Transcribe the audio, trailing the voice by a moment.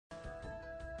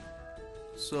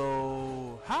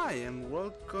So, hi and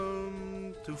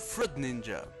welcome to Fruit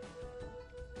Ninja,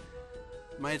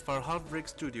 made for Heartbreak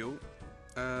Studio,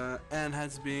 and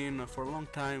has been for a long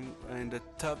time in the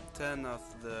top 10 of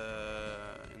in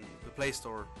the Play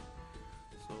Store.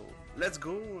 So let's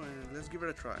go and let's give it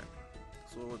a try.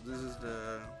 So this is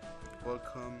the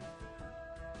welcome,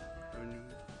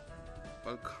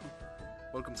 welcome,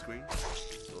 welcome screen.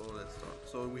 So let's start.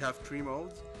 So we have three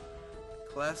modes: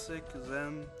 Classic,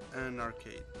 Zen, and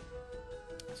Arcade.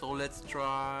 So let's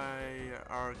try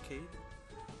Arcade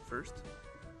first.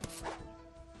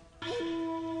 So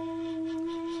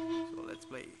let's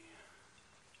play.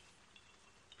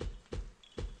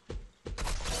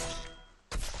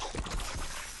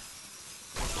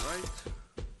 Alright.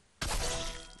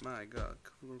 My god.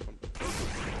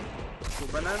 So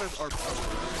bananas are power.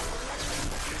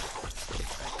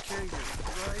 I can't get it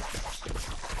right.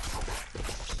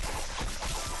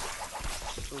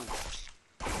 Oh.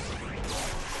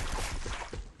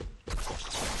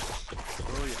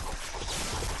 Oh yeah.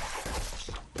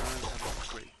 I'm having a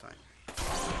great time.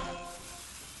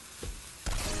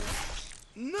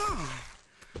 No!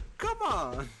 Come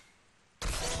on!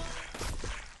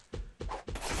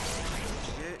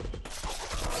 Okay.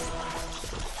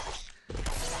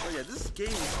 Oh yeah, this game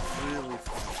is really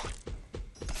fun.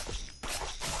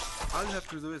 All you have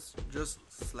to do is just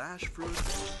slash fruit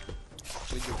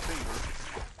with your finger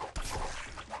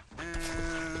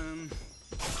and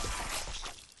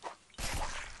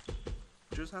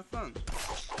just have fun.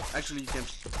 Actually, you can.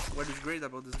 What is great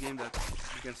about this game that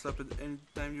you can stop it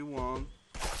anytime you want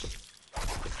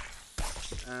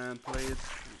and play it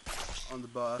on the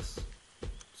bus,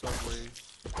 subway,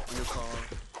 in your car,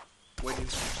 waiting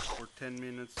for 10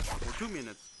 minutes or 2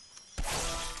 minutes.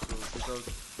 So because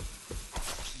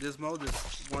this mode is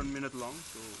 1 minute long,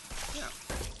 so yeah,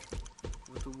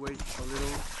 you have to wait a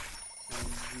little, and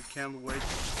you can't wait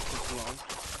for too long.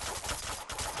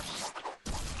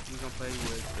 You can play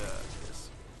with this.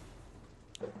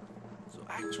 So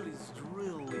actually, it's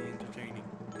really entertaining.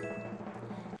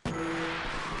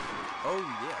 Oh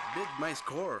yeah, beat my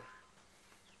score.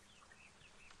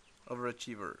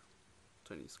 Overachiever,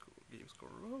 20 game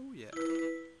score. Oh yeah.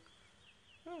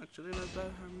 Oh, actually, not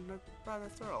bad. I'm not bad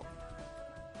after all.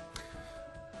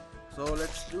 So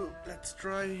let's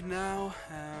try now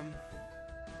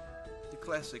the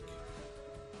classic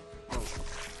mode.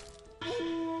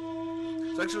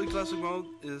 So actually, classic mode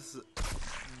is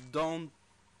don't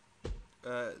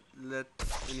let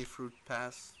any fruit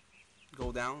pass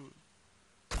go down,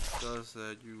 because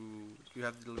you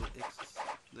have the little X's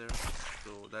there,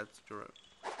 so that's your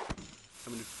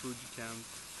how many fruit you can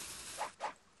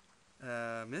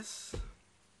miss,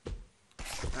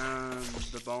 and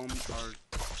the bombs are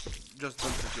just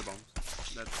don't touch the bombs.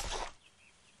 That's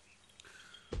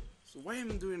so why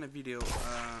I'm doing a video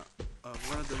of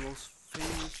one of the most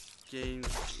famous games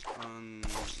on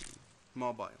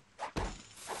mobile.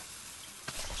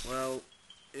 Well,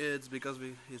 it's because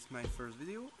it's my first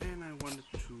video and I wanted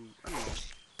to, I don't know,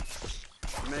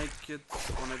 make it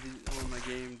on a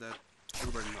game that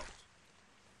everybody knows.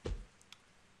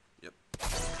 Yep.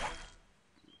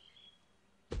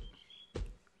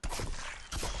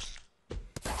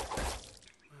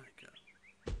 My god.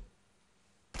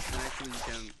 And actually you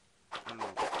can, I don't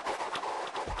know,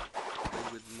 play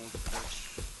with multi-touch.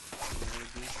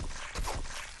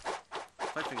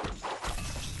 5 fingers.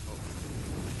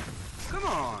 Come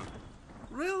on!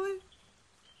 Really?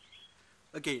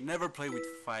 Okay, never play with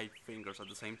 5 fingers at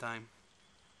the same time.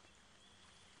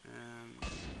 And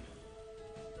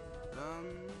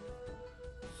done.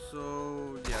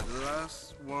 So yeah, the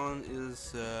last one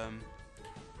is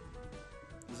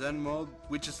Zen mode,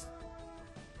 which is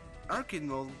arcade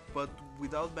mode, but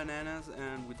without bananas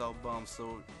and without bombs.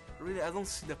 So really, I don't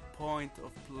see the point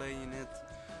of playing it.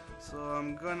 So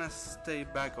I'm gonna stay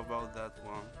back about that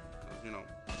one, because you know,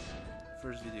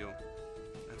 first video,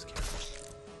 I'm scared.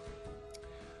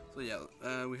 So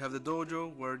yeah, we have the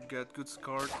dojo where you get good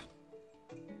cards,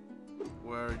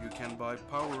 where you can buy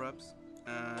power-ups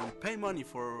and pay money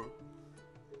for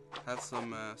have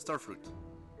some star fruit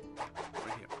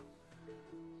right here.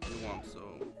 You want so.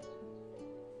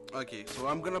 Okay, so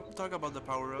I'm gonna talk about the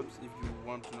power-ups if you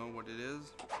want to know what it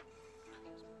is.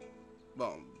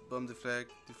 Bomb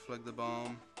deflect the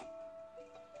bomb.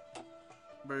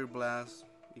 Berry blast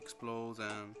explodes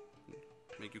and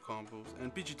make you combos.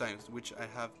 And PG times, which I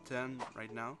have 10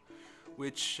 right now,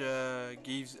 which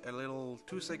gives a little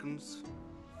 2 seconds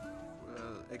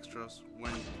extras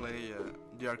when you play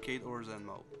the arcade or Zen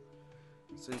mode.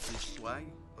 Since it's swag,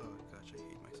 oh gosh, I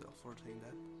hate myself for saying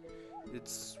that.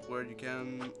 It's where you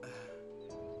can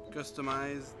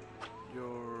customize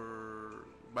your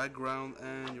background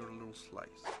and your little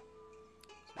slice.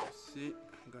 So you see,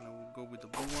 I'm gonna go with the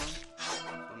blue one.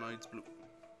 So now it's blue.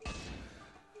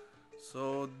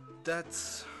 So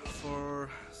that's for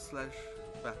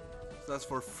that's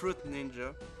for Fruit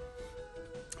Ninja.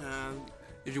 And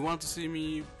if you want to see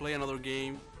me play another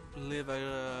game, leave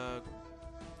it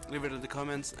in the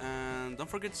comments, and don't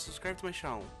forget to subscribe to my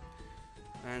channel.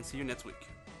 And see you next week.